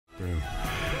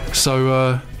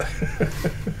So,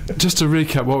 just to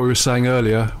recap what we were saying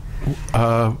earlier,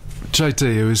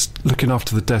 JD, who is looking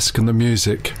after the desk and the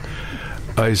music,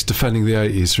 is defending the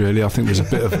 80s, really. I think there's a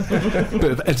bit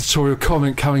of editorial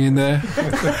comment coming in there.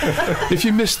 If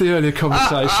you missed the earlier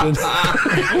conversation...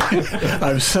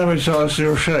 I'm sabotaging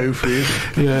your show for you.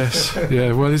 Yes,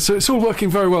 yeah, well, it's all working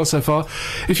very well so far.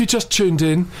 If you just tuned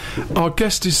in, our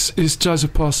guest is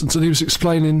Joseph Parsons, and he was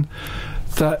explaining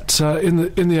that in the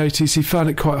 80s he found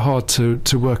it quite hard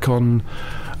to work on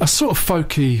a sort of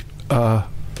folky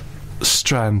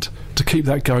strand, to keep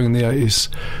that going in the 80s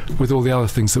with all the other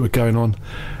things that were going on.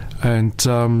 And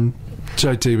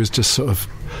JD was just sort of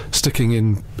sticking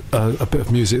in a bit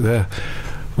of music there,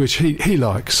 which he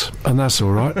likes, and that's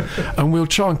all right. And we'll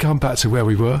try and come back to where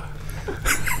we were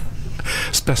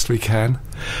as best we can.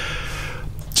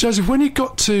 Joseph, when you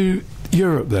got to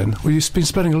Europe then, well, you've been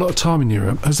spending a lot of time in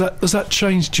Europe, has that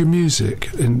changed your music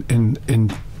in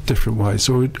different ways,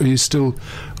 or are you still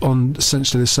on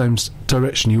essentially the same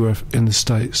direction you were in the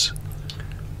States?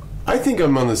 I think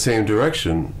I'm on the same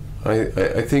direction. I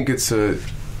think it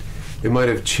might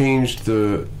have changed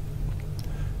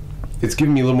it's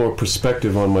given me a little more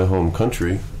perspective on my home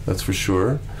country, that's for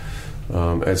sure,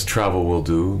 as travel will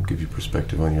do, give you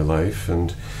perspective on your life.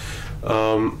 And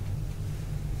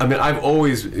I mean, I've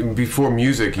always, before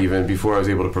music, even before I was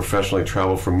able to professionally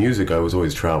travel for music, I was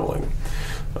always traveling.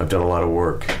 I've done a lot of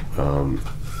work,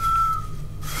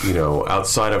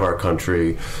 outside of our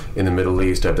country, in the Middle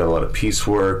East. I've done a lot of peace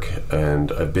work,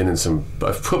 and I've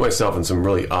put myself in some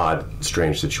really odd,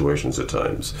 strange situations at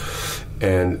times.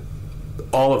 And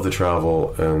all of the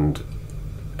travel, and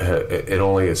it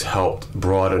only has helped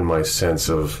broaden my sense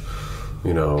of,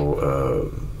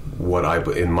 what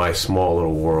in my small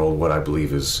little world, what I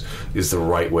believe is the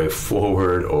right way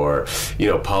forward, or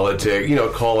politics,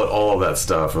 call it all of that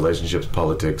stuff, relationships,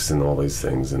 politics, and all these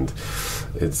things. And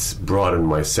it's broadened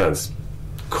my sense.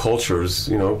 Cultures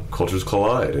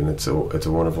collide, and it's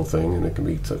a wonderful thing, and it can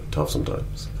be tough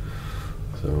sometimes.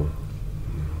 So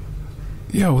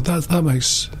yeah, well, that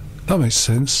makes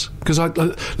sense, because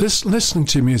listening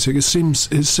to music, it seems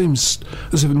as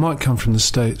if it might come from the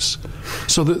States.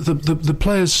 So the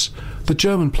players, the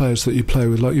German players that you play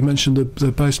with, like you mentioned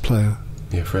the bass player,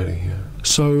 Freddie, yeah.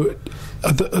 So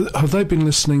have they been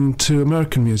listening to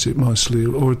American music mostly,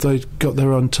 or have they got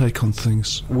their own take on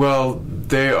things? Well,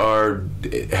 they are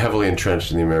heavily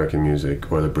entrenched in the American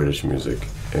music or the British music,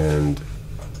 and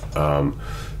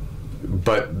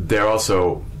but they're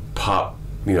also pop,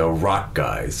 rock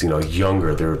guys,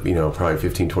 younger. They're, probably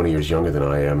 15, 20 years younger than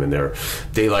I am, and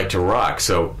they like to rock.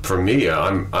 So for me,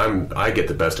 I get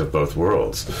the best of both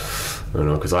worlds,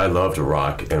 because I love to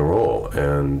rock and roll,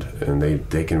 and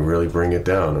they can really bring it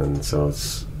down. And so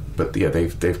but yeah,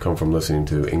 they've come from listening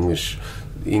to English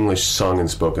sung and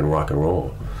spoken rock and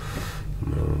roll.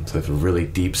 So they have a really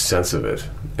deep sense of it,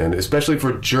 and especially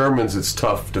for Germans, it's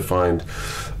tough to find.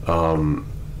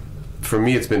 For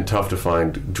me, it's been tough to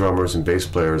find drummers and bass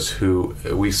players who,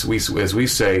 as we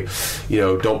say,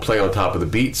 don't play on top of the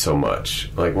beat so much.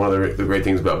 Like, one of the great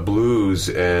things about blues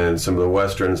and some of the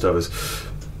Western stuff is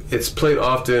it's played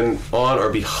often on or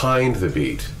behind the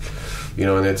beat.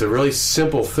 And it's a really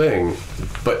simple thing,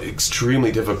 but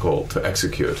extremely difficult to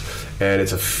execute. And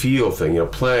it's a feel thing,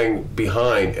 playing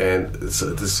behind, and it's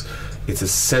a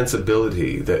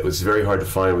sensibility that was very hard to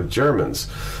find with Germans.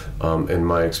 In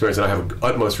my experience, and I have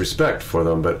utmost respect for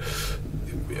them, but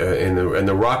in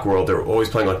the rock world, they're always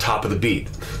playing on top of the beat.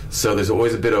 So there's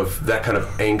always a bit of that kind of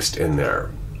angst in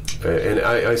there. And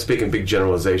I speak in big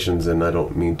generalizations, and I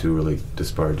don't mean to really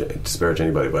disparage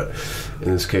anybody, but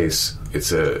in this case,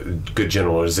 it's a good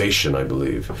generalization, I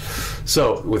believe.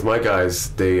 So with my guys,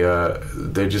 they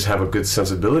just have a good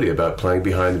sensibility about playing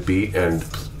behind the beat, and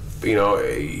when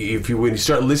you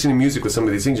start listening to music with some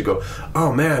of these things, you go,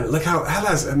 oh man, look how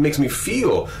that makes me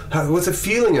feel. What's the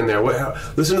feeling in there?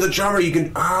 Listen to the drummer, you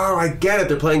can, I get it.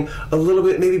 They're playing a little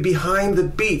bit maybe behind the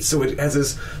beat, so it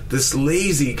has this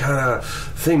lazy kind of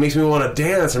thing, makes me want to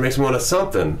dance, or makes me want to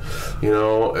something,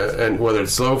 and whether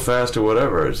it's slow, fast, or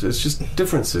whatever, it's just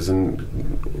differences,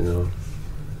 and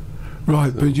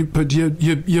Right, so. but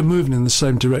you're moving in the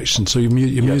same direction, so your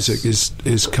Yes. music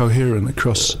is coherent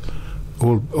across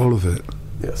all of it.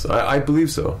 Yes, I believe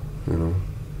so.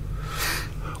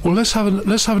 Well, let's have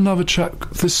another track.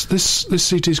 This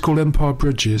CD is called Empire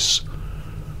Bridges,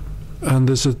 and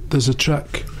there's a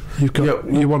track you've got.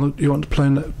 Yeah, you want to play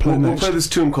next. We'll play this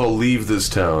tune called "Leave This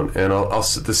Town," and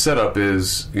the setup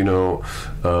is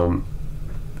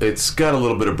it's got a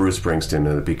little bit of Bruce Springsteen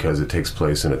in it because it takes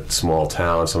place in a small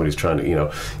town. Somebody's trying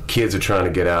to, kids are trying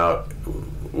to get out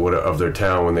of their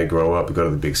town when they grow up, go to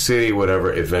the big city,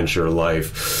 whatever, adventure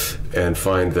life, and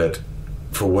find that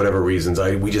for whatever reasons,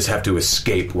 we just have to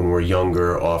escape when we're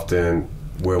younger, often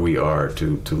where we are,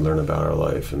 to learn about our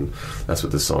life. And that's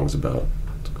what this song's about.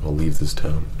 It's called Leave This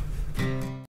Town.